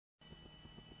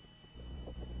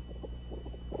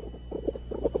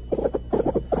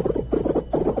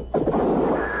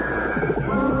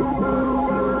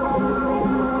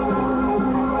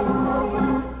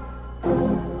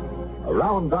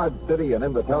Dodge City and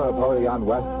in the territory on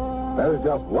West, there's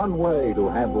just one way to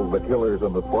handle the killers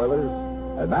and the spoilers,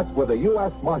 and that's with a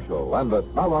U.S. Marshal and the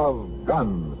smell of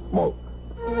Gunsmoke.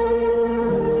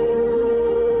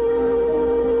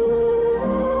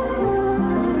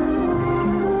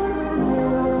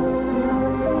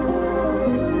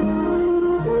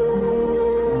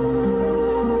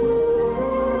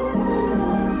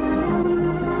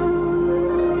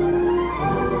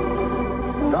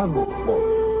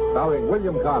 Gunsmoke, starring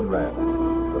William Conrad.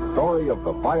 The story of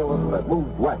the violence that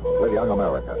moved west with young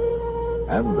America.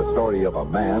 And the story of a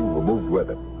man who moved with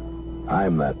it.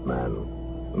 I'm that man.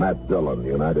 Matt Dillon,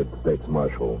 United States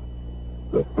Marshal.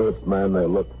 The first man they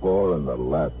look for and the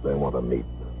last they want to meet.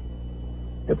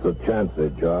 It's a chancy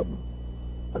job,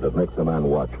 and it makes a man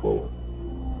watchful.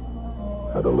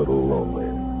 And a little lonely.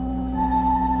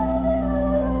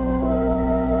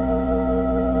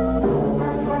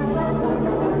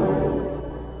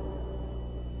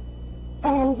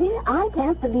 I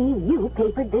can't believe you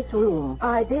papered this room.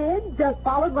 I did. Just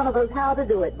followed one of those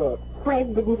how-to-do-it books.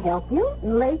 Fred didn't help you?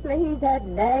 Lately, he's had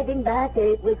nagging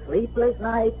backache with sleepless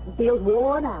nights and feels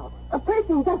worn out. A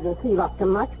person doesn't feel up to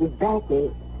much with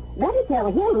backache. Better tell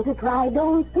him to try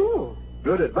Doan's pills.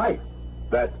 Good advice.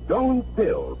 That's Doan's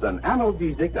pills, an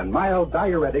analgesic and mild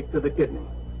diuretic to the kidney.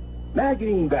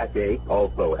 Nagging backache,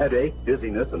 also headache,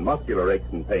 dizziness, and muscular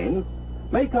aches and pains,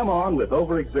 may come on with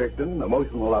overexertion,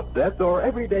 emotional upset, or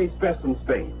everyday stress and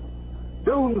strain.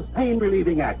 Doan's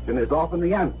pain-relieving action is often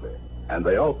the answer, and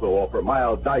they also offer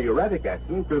mild diuretic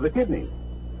action through the kidney.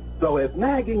 So if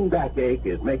nagging backache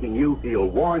is making you feel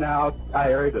worn out,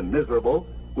 tired, and miserable,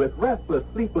 with restless,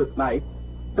 sleepless nights,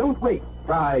 don't wait.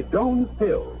 Try Doan's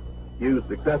pills, used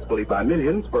successfully by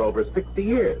millions for over 60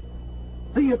 years.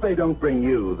 See if they don't bring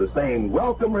you the same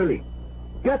welcome relief.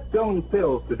 Get Doan's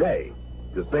pills today.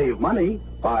 To save money,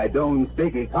 buy Doan's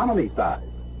big economy size.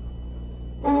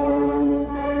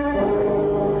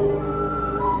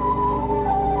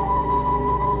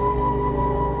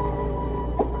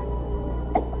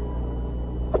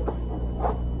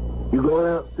 You going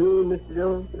out soon, Mr.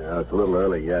 Dillon? Yeah, it's a little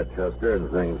early yet, Chester,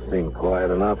 and things seem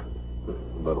quiet enough.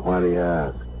 But why do you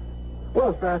ask?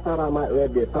 Well, sir, I thought I might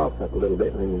rev your thoughts up a little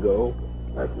bit when you go.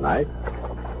 That's nice.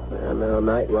 Well, now,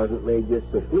 night wasn't made just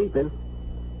for sleeping.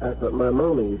 That's what my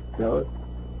mama used to tell us.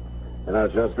 You know,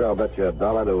 Chester, I'll bet you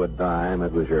 $1 to a dime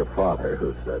it was your father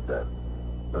who said that.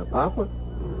 My papa?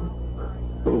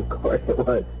 Of course it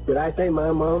was. Did I say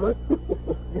my mama?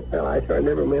 Well, I sure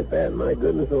never meant that. My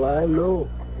goodness alive, no.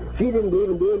 She didn't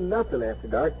even do nothing after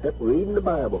dark except reading the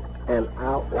Bible. And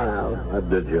out loud. That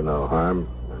did you no harm.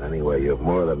 And anyway, you've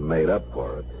more than made up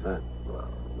for it. Well,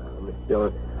 now, Mr.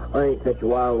 Dillon, I ain't such a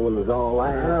wild one as all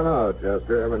that. I don't know,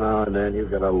 Chester. Every now and then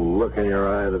you've got a look in your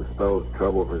eye that spells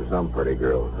trouble for some pretty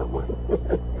girl somewhere.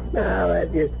 Now,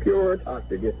 that's just pure talk.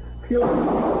 They're just pure...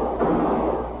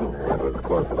 That was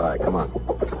close by. Come on.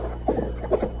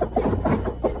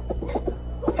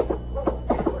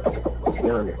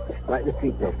 Yonder. Right in the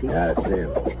street there, see? Yeah, I see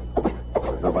him.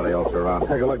 There's nobody else around.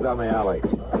 Take a look down the alley.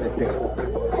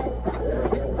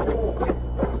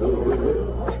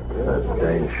 That's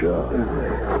Dane Shaw.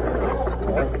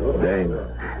 Dane,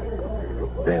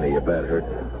 are you bad hurt?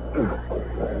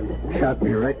 Shot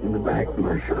me right in the back,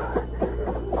 Marshal.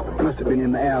 Must have been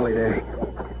in the alley there.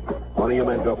 One of you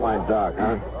men go find Doc,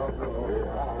 huh?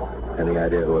 Any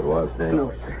idea who it was, Dane?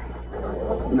 No, sir.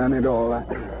 None at all. I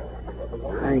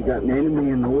ain't got an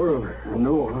enemy in the world. I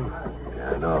know.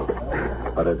 Yeah, I know.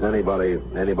 But has anybody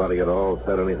at all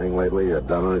said anything lately or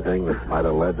done anything that might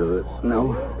have led to this?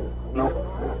 No.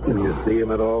 Did you see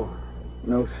him at all?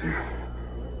 No, sir.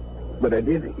 But I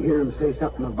did hear him say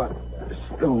something about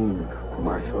Stone,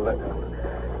 Marshal.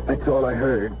 That's all I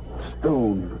heard.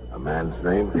 Stone. A man's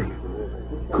name?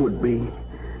 Could be.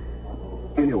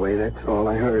 Anyway, that's all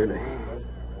I heard.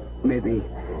 Maybe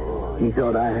he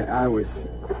thought I was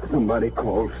somebody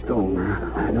called Stone.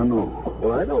 I don't know.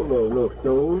 Well, I don't know no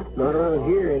Stone. Not around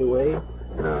here, anyway.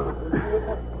 No.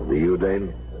 Do you,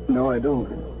 Dane? No, I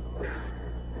don't.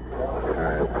 All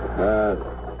right.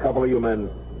 A couple of you men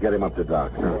get him up to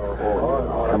Doc.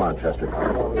 Come on, Chester.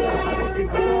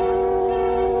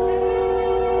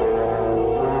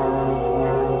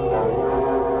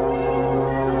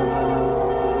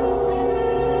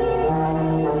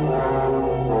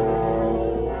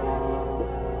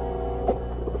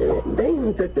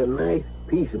 Dane's such a nice,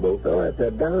 peaceable fellow. It's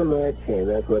a downright shame,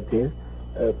 that's what it is.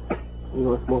 You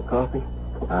want to smoke coffee?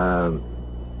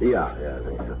 Yeah, I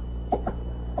think so.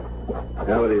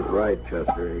 Now that he's right,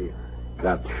 Chester. He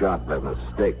got shot by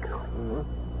mistake.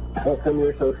 Mm-hmm. How come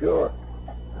you're so sure?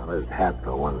 Well, his hat,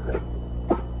 for one thing.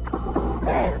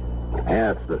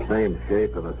 Yeah, it's the same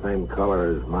shape and the same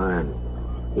color as mine.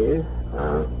 Yes?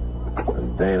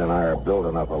 And Dane and I are built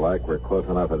enough alike. We're close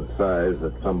enough in size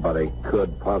that somebody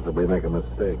could possibly make a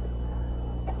mistake.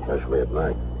 Especially at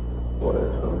night.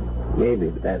 Well, maybe,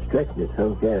 but that's stretching it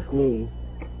some, if you ask me.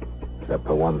 Except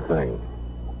for one thing.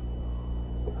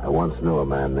 I once knew a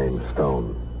man named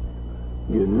Stone.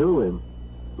 You knew him?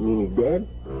 You mean he's dead?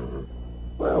 Mm-hmm.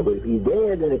 Well, but if he's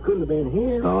dead, then it couldn't have been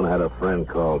him. Stone had a friend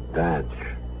called Danch.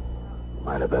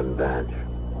 Might have been Danch.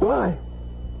 Why?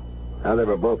 Now, they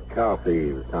were both cow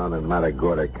thieves down in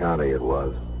Matagorda County, it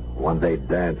was. One day,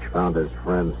 Danch found his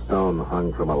friend Stone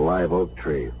hung from a live oak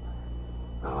tree.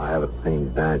 Now, I haven't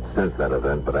seen Danch since that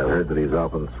event, but I've heard that he's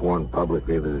often sworn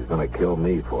publicly that he's going to kill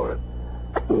me for it.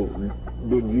 Oh,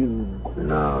 did you...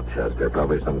 No, Chester.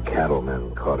 Probably some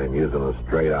cattlemen caught him using a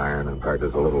straight iron and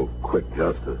practiced a little quick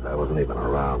justice. I wasn't even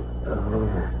around.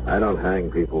 I don't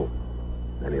hang people.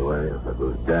 Anyway, if it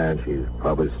was Danch, he's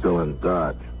probably still in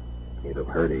Dodge. He'd have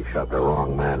heard he shot the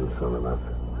wrong man soon enough.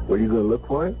 Were you going to look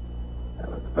for him?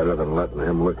 Well, it's better than letting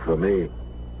him look for me.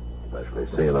 Especially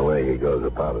seeing the way he goes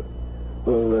about it.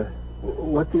 Well,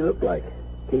 what's he look like?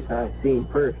 In case I see him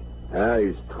first. Yeah,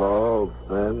 he's tall,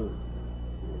 thin.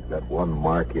 He's got one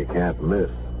mark you can't miss.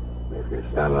 If you're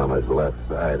standing on his left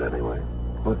side, anyway.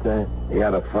 What's that? He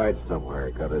had a fight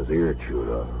somewhere. Got his ear chewed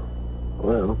off.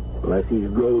 Well, unless he's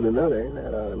growed another,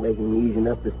 that ought to make him easy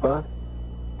enough to spot.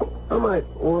 I might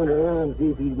wander around and see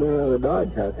if he's been around the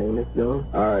Dodge house, ain't it, Stone?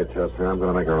 All right, Chester. I'm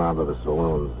going to make a round to the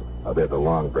saloons. I'll be at the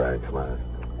Long Branch last.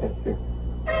 Yes, sir.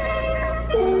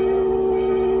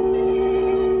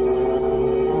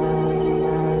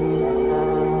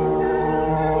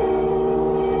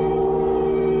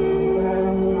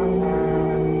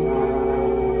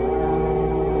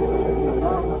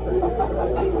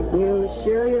 You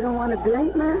sure you don't want a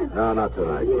drink, man? No, not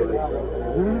tonight, Kitty.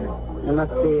 You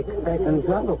must be expecting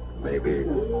trouble. Maybe.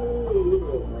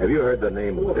 Have you heard the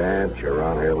name Danch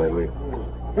around here lately?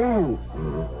 Dance?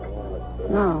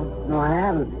 Mm-hmm. No, I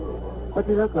haven't. What's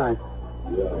he look like?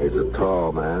 He's a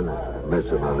tall man,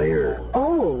 missing an ear.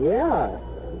 Oh, yeah.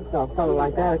 I saw a fellow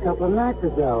like that a couple of nights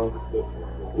ago.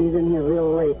 He's in here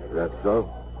real late. Is that so?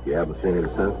 You haven't seen him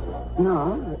since?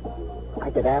 No, I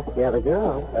could ask the other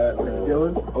girl. Miss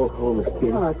Dillon? Oh, Miss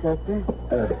Kitty. Hello, Chester.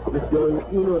 Miss Dillon,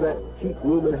 you know that cheap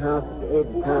rooming house at the edge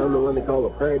of town, the one they call the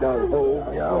Prairie Dog Hole?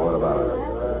 Yeah, what about it?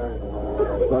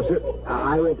 Well, sir,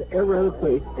 I went to every other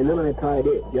place, and then I tried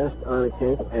it just on a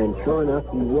chance, and sure enough,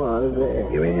 he was there.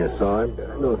 You mean you saw him?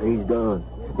 No, sir, he's gone.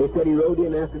 They said he rode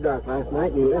in after dark last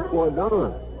night, and he left for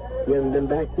dawn. He hasn't been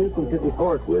back since and took his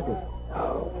horse with him.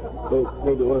 Oh. So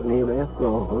maybe it wasn't him after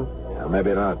all, huh? Yeah,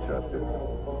 maybe not, Chester.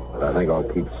 But I think I'll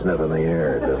keep sniffing the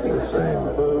air just the same.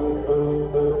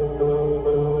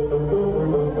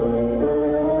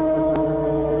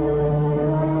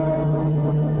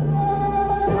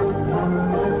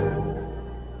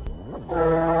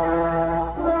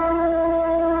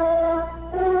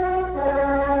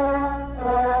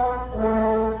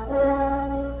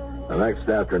 The next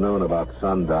afternoon, about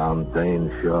sundown, Dane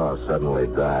Shaw suddenly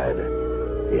died.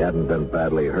 He hadn't been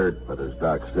badly hurt, but as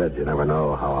Doc said, you never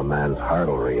know how a man's heart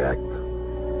will react.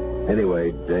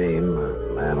 Anyway, Dane,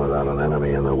 a man without an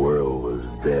enemy in the world, was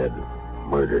dead,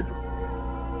 murdered.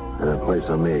 And in place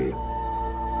of me.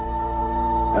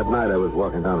 That night I was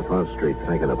walking down Front Street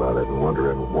thinking about it and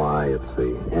wondering why it's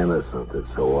the innocent that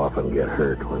so often get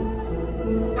hurt when...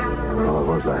 All at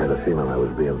once I had a feeling I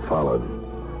was being followed.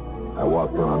 I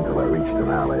walked on till I reached an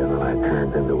alley, and then I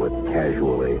turned into it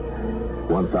casually.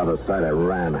 Once out of sight, I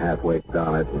ran halfway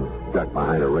down it and ducked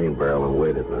behind a rain barrel and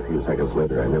waited. And a few seconds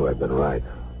later, I knew I'd been right.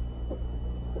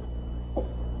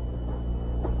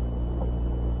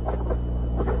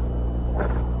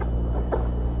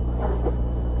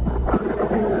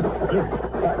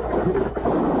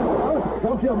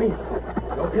 Don't kill me.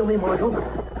 Don't kill me, Marshal.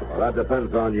 Well, that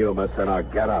depends on you, mister. Now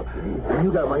get up.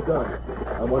 You got my gun.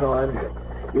 I'm unarmed.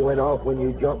 You went off when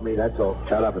you jumped me, that's all.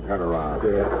 Shut up and turn around.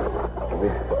 Yeah.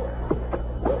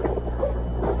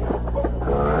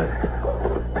 All right.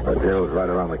 The jail's right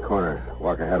around the corner.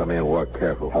 Walk ahead of me and walk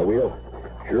careful. I will.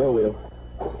 Sure I will.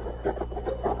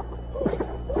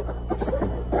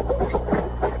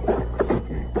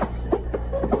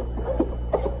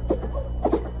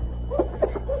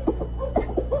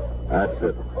 That's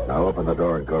it. Now open the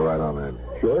door and go right on in.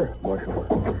 Sure, Marshal.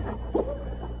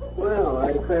 Well,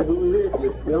 I declare, who is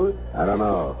this, Dillon? I don't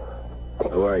know.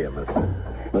 Who are you,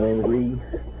 mister? My name's Lee.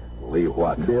 Lee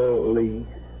what? Bill Lee.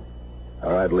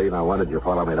 All right, Lee. Now, when did you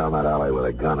follow me down that alley with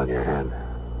a gun in your hand?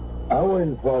 I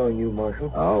wasn't following you,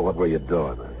 Marshal. Oh, what were you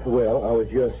doing? Well, I was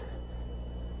just...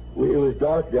 It was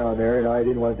dark down there, and I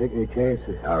didn't want to take any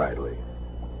chances. All right, Lee.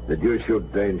 Did you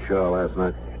shoot Dane Shaw last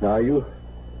night? Now, you...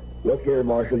 Look here,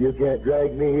 Marshal. You can't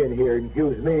drag me in here and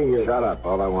accuse me of... Shut up.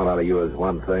 All I want out of you is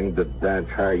one thing. Did Danch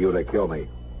hire you to kill me?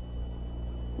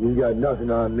 You got nothing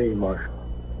on me, Marshal.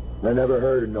 I never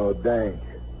heard of no Danch.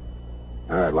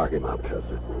 All right, lock him up,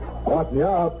 Chester. Lock me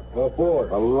up? What for?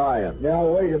 For lying. Now,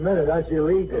 wait a minute. That's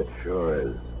illegal. It sure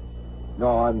is.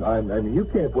 No, I mean, you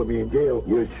can't put me in jail.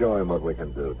 You show him what we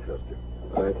can do, Chester.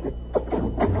 All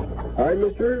right,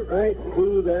 mister. Right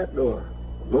through that door.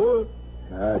 Door?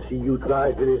 I see you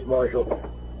tried for this, Marshal.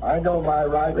 I know my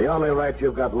rights. The only right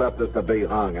you've got left is to be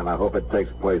hung, and I hope it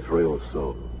takes place real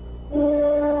soon.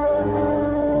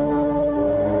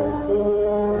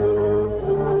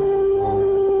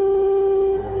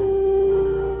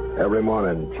 Every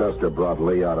morning, Chester brought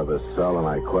Lee out of his cell, and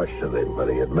I questioned him, but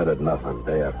he admitted nothing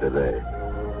day after day.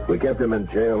 We kept him in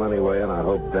jail anyway, and I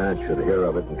hoped Dan should hear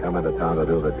of it and come into town to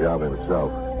do the job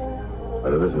himself.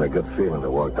 But it isn't a good feeling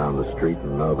to walk down the street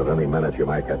and know that any minute you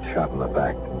might get shot in the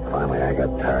back. And finally, I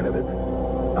got tired of it.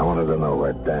 I wanted to know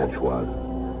where Danch was.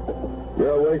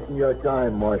 You're wasting your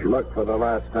time, Marshal. Look, for the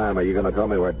last time, are you going to tell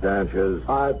me where Danch is?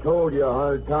 I've told you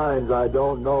 100 times I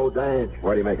don't know Danch.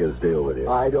 Where do you make his deal with you?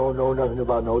 I don't know nothing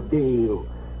about no deal.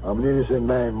 I'm an innocent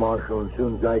man, Marshal, and as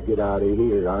soon as I get out of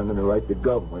here, I'm going to write the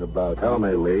government about it. Tell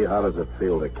me, Lee, how does it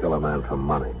feel to kill a man for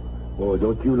money? Oh,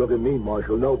 don't you look at me,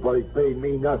 Marshal. Nobody paid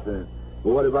me nothing.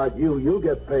 But what about you? You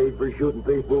get paid for shooting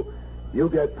people. You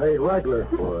get paid regular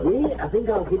for it. Me? I think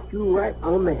I'll hit you right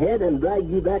on the head and drag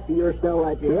you back to your cell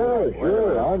like this.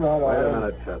 Sure. I'm not... Wait a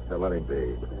minute, Chester. Let him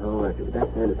be. Oh,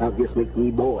 that kind of talk just makes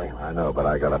me boil. I know, but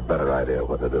I got a better idea of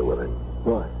what to do with him.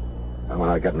 What? And we're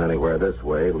not getting anywhere this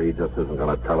way. Lee just isn't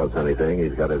going to tell us anything.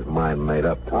 He's got his mind made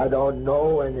up to. I don't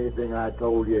know anything, I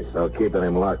told you. So keeping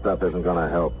him locked up isn't going to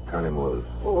help. Turn him loose.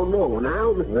 Oh, no,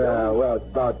 now, Mr. Yeah, well, it's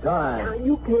about time. Now,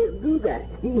 you can't do that.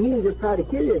 He'll just try to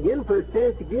kill you again for a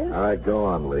chance to get. All right, go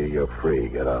on, Lee. You're free.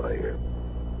 Get out of here.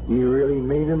 You really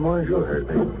mean it, Marshal? You heard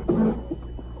me.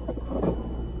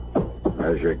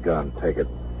 There's your gun. Take it.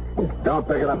 Don't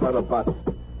pick it up by the butt.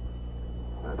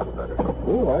 That's better.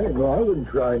 Oh, I wouldn't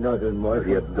try nothing, Marshal.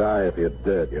 You'd die if you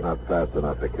did. You're not fast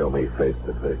enough to kill me face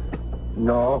to face.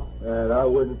 No, and I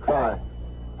wouldn't try.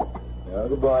 Well,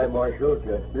 goodbye, Marshal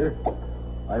Chester.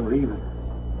 I'm leaving.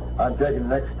 I'm taking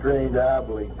the next train to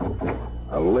Abilene.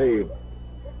 I'll leave.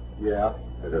 Yeah?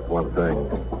 There's just one thing.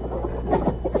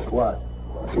 What?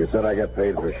 You said I get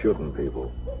paid for shooting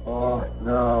people. Oh,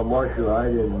 no, Marshal, I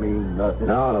didn't mean nothing.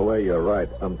 No, in a way, you're right.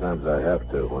 Sometimes I have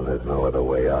to when there's no other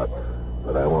way out.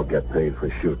 But I won't get paid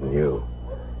for shooting you.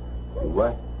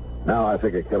 What? Now I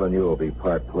figure killing you will be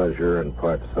part pleasure and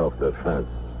part self-defense.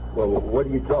 Well, what are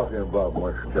you talking about,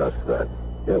 Marshal? Just that.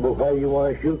 Yeah, but why do you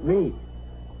want to shoot me?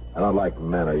 I don't like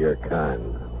men of your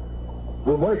kind.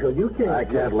 Well, Marshal, you can't... I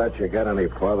can't let you get any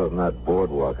farther than that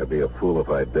boardwalk. I'd be a fool if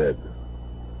I did.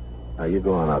 Now, you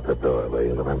go on out the door, Lee,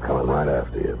 and I'm coming right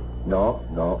after you. No.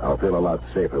 I'll feel a lot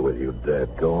safer with you dead.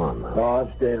 Go on now. No,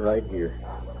 I'm staying right here.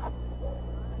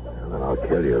 And then I'll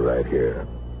kill you right here.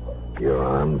 You're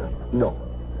armed? No.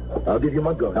 I'll give you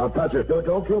my gun. Don't touch it.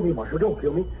 Don't kill me, Marshal. Don't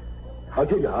kill me. I'll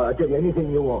tell you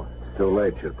anything you want. It's too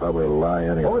late. You'd probably lie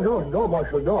anyway. Oh, no,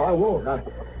 Marshal. No, I won't.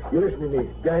 You listen to me.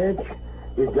 Danch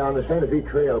is down the Santa Fe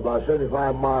Trail, about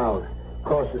 75 miles,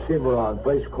 across the Cimarron,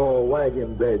 place called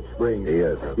Wagon Bed Springs. He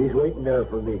is. He's waiting there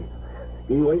for me.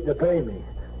 He's waiting to pay me.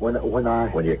 When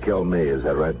you kill me, is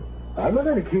that right? I'm not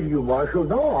going to kill you, Marshal.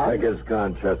 No, Take his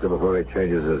gun, Chester, before he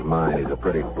changes his mind. He's a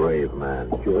pretty brave man.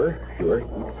 Sure. You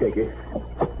can take it.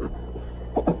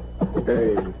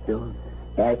 Hey, Mr. Dillon.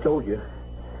 I told you.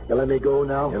 You let me go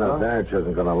now? You know, Danch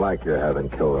isn't going to like your having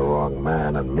killed the wrong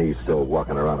man and me still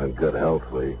walking around in good health,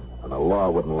 Lee. And the law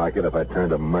wouldn't like it if I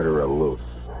turned a murderer loose.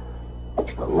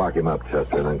 So lock him up,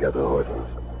 Chester, and then get the horses.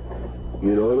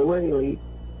 You know the way, Lee.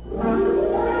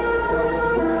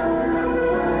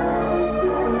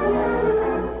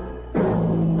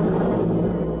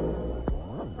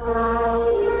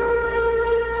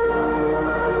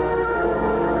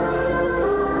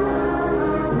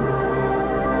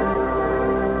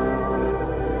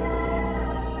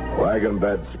 Wagon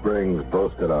Bed Springs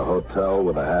boasted a hotel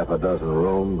with a half a dozen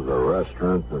rooms, a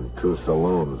restaurant, and 2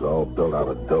 saloons, all built out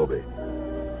of adobe. It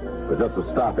was just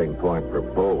a stopping point for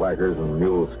bullwhackers and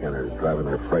mule skinners driving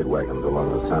their freight wagons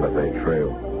along the Santa Fe Trail.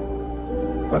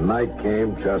 When night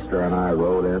came, Chester and I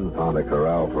rode in, found a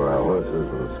corral for our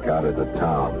horses, and scouted the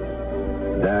town.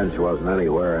 Danch wasn't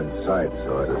anywhere in sight,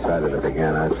 so I decided to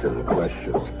begin asking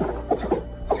questions.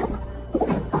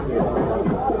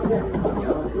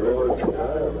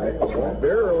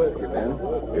 Beer or whiskey, man?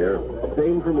 Here.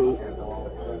 Same for me.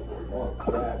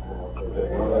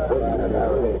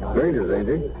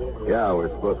 Yeah, we're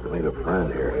supposed to meet a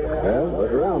friend here. Well,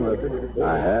 look around, mister.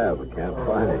 I have. Can't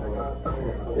find him.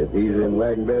 If he's in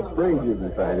Wagon Bed Springs, you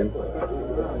can find him.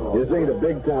 This ain't a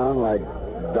big town like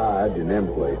Dodge and them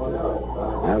places.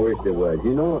 I wish it was.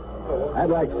 You know, I'd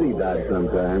like to see Dodge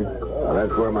sometime. Well,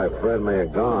 that's where my friend may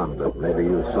have gone, but maybe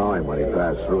you saw him when he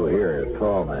passed through here. A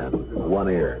tall man, one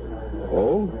ear.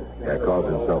 Oh? Yeah, calls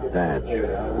himself Danch.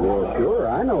 Well, sure,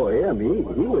 I know him. He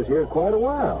was here quite a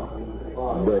while.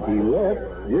 But he left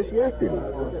just yesterday.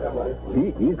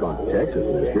 He's gone to Texas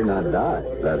and sure not Dodge.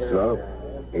 That's so?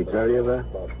 He tell you that?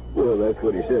 Well, that's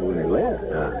what he said when he left.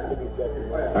 Yeah.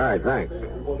 All right, thanks.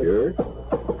 Sure.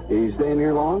 He's staying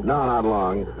here long? No, not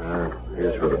long.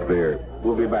 Here's for the beer.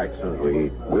 We'll be back as soon as we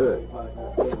eat. Good.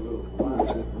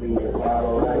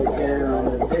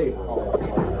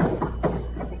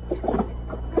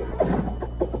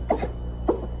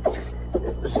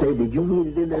 Say, did you mean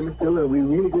it in there, Mr. Dillon? Are we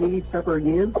really going to eat supper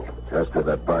again? Chester,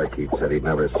 that barkeep said he'd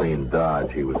never seen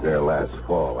Dodge. He was there last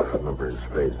fall. I remember his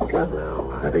face.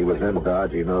 Well, if he was in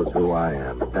Dodge, he knows who I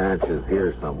am. Danch is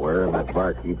here somewhere, and that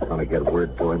barkeep's going to get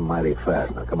word to him mighty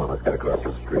fast. Now, come on, let's get across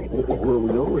the street. Where are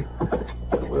we going?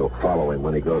 We'll follow him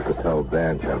when he goes to tell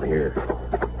Danch I'm here.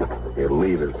 He'll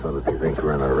leave as soon as he thinks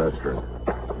we're in a restaurant.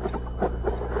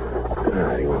 All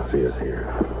right, he won't see us here.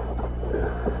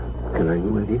 Can I go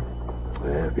with you?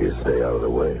 Yeah, if you stay out of the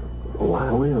way. Oh, I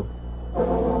will.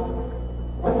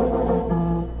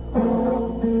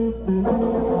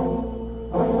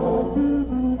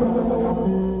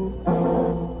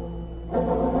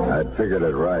 I'd figured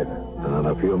it right. And in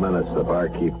a few minutes, the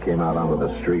barkeep came out onto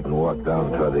the street and walked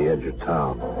down toward the edge of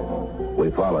town.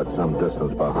 We followed some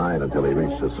distance behind until he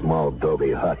reached a small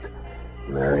adobe hut.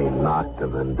 And there he knocked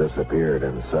and then disappeared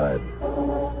inside.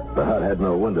 The hut had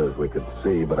no windows we could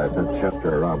see, but I sent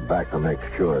Chester around back to make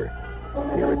sure.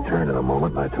 He returned in a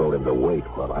moment, and I told him to wait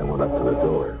while I went up to the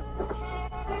door.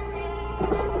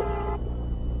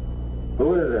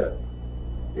 Who is it?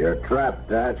 You're trapped,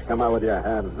 Danch. Come out with your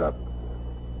hands up.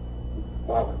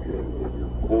 You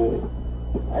fool.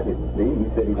 I didn't see him. He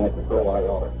said he went to throw out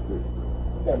on the street.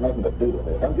 Got nothing to do with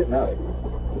it. I'm getting out of here.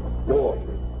 Go on.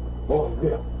 Go on,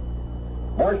 Bill.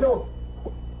 Marshal,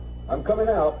 I'm coming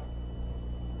out.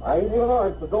 I ain't even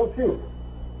armed, so don't shoot.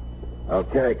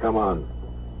 Okay, come on.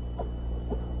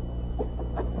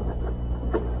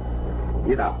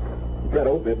 Get out. You got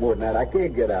a bit more than that. I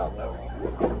can't get out.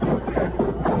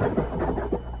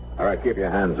 All right, keep your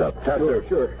hands up. Chester.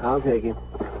 Sure. I'll take him.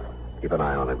 Keep an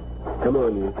eye on him. Come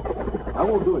on, you. I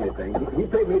won't do anything. He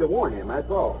paid me to warn him,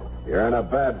 that's all. You're in a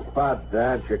bad spot,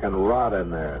 Danch. You can rot in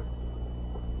there.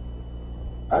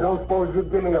 I don't suppose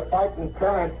you'd give me a fighting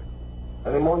chance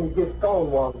any more than you get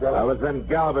stonewalled, Dillon. I was in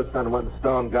Galveston when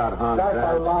Stone got hung. That's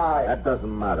Danch. a lie. That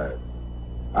doesn't matter.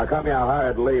 How come you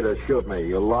hired Lee to shoot me?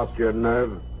 You lost your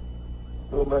nerve?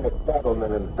 Too many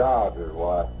cattlemen in Dodge is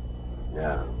why.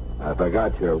 Yeah. I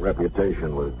forgot your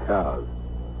reputation with cows.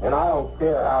 And I don't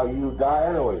care how you die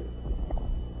anyway.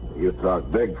 You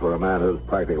talk big for a man who's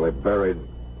practically buried.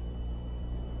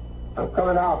 I'm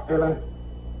coming out, Dillon.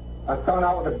 I'm coming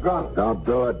out with a gun. Don't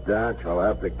do it, Danch. I'll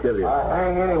have to kill you. I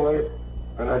hang anyway,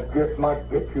 and I just might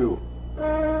get you.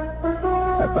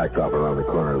 I backed off around the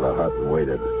corner of the hut and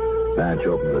waited. Danch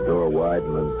opened the door wide,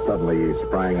 and then suddenly he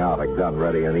sprang out, a gun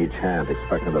ready in each hand,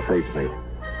 expecting to face me.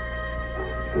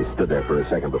 He stood there for a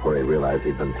second before he realized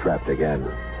he'd been trapped again.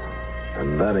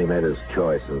 And then he made his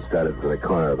choice and started for the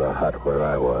corner of the hut where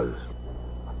I was.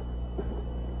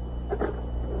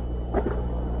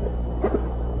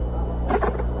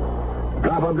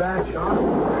 Drop him, Danch.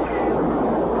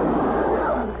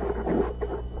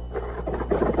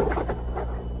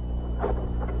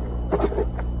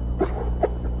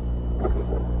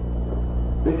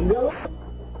 Mr. Dillon?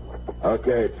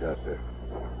 Okay, Chester.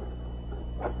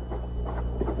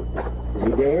 Is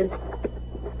he dead?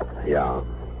 Yeah.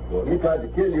 Well, he tried to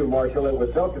kill you, Marshal. It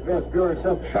was self-defense, pure and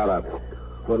simple. Shut up.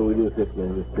 What do we do with this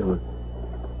man, Mr. Dillon?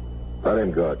 Let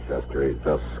him go, Chester. He's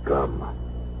just scum.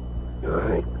 All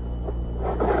right.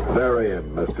 Bury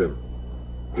him, mister.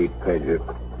 Eat Pager.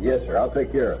 Yes, sir. I'll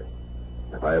take care of it.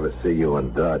 If I ever see you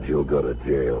in Dodge, you'll go to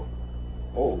jail.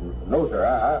 Oh, no, sir.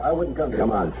 I wouldn't come to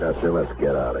Come on, Chester. Let's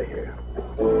get out of here.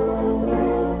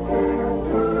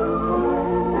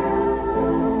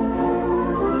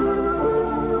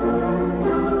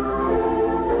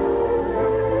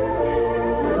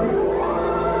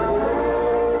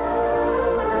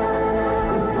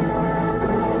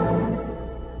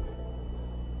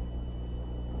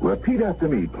 Repeat after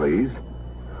me, please.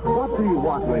 What do you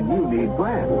want when you need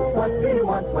brand? What do you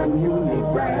want when you need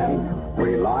brand?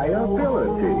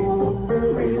 Reliability.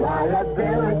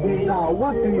 reliability. Now,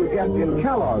 what do you get in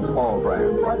Kellogg's All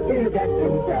Brand? What do you get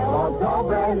in Kellogg's All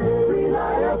Brand?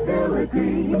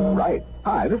 Reliability. Right.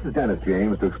 Hi, this is Dennis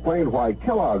James to explain why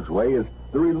Kellogg's Way is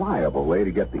the reliable way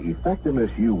to get the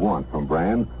effectiveness you want from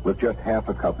bran with just half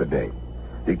a cup a day.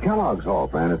 The Kellogg's All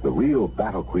Brand is the real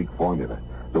Battle Creek formula,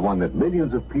 the one that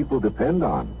millions of people depend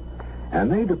on.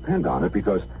 And they depend on it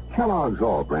because Kellogg's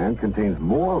All Brand contains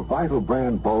more vital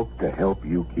bran bulk to help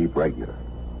you keep regular.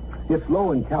 It's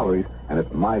low in calories, and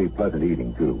it's mighty pleasant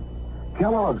eating, too.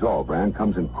 Kellogg's All Brand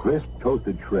comes in crisp,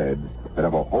 toasted shreds that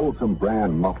have a wholesome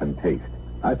bran muffin taste.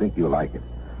 I think you'll like it.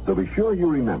 So be sure you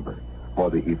remember, for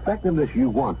the effectiveness you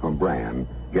want from bran,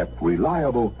 get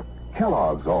reliable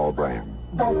Kellogg's All Brand.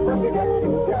 That's what you get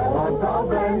in Kellogg's All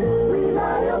Brand.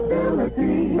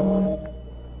 Reliability.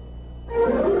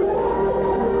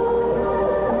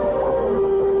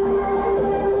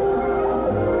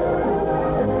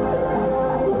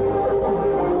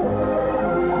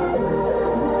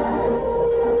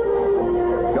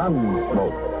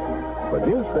 Gunsmoke.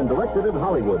 Produced and directed in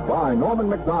Hollywood by Norman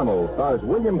Macdonald, stars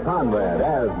William Conrad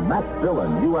as Matt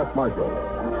Dillon, U.S. Marshal.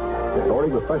 The story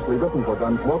was specially written for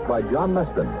Gunsmoke by John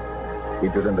Meston.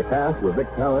 Featured in the cast were Vic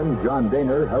Perrin, John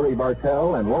Daner, Harry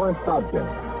Bartell, and Lawrence Dobkin.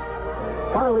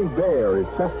 Charlie Bear is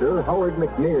Chester, Howard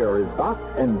McNear is Doc,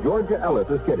 and Georgia Ellis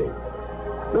is Kitty.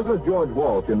 This is George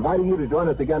Walsh inviting you to join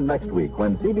us again next week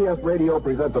when CBS Radio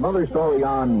presents another story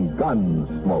on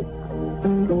Gunsmoke.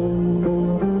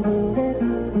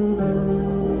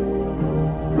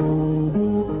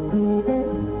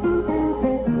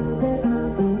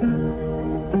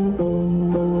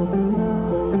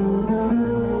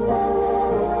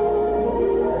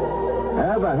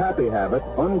 Have a happy habit,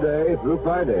 Monday through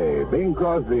Friday. Bing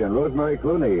Crosby and Rosemary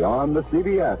Clooney on the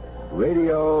CBS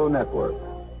Radio Network.